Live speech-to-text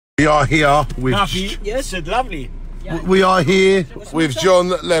We are here with... Yes, it's lovely. We are here with John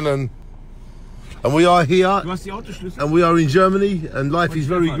Lennon. And we are here, and we are in Germany, and life is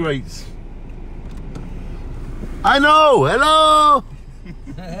very great. I know, hello!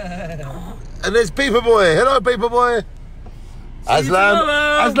 And there's Paperboy, hello Paperboy!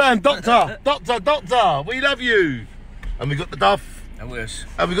 Aslan, doctor, we love you! And we got the Duff. And we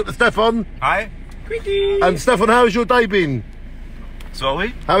got the Stefan. Hi. And Stefan, how has your day been?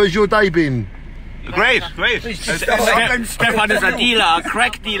 Sorry? How has your day been? Great. Stefan is a dealer, a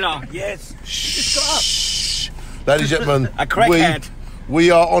crack dealer. Yes. Shh. Ladies and gentlemen, a crackhead.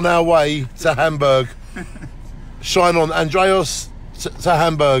 We are on our way to Hamburg. Shine on, Andreas, to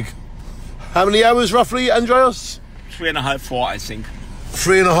Hamburg. How many hours roughly, Andreas? 3.5, 4, I think.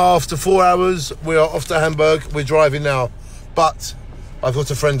 3.5 to 4 hours. We are off to Hamburg. We're driving now. But I've got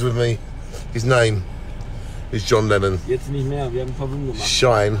a friend with me. His name is John Lennon. Jetzt nicht mehr, wir haben ein paar Blumen gemacht.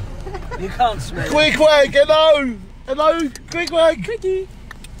 Shine. You can't smell. Quickwag, hello! Hello, Quickwag! Quickie!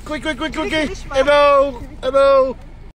 Quick! Hello!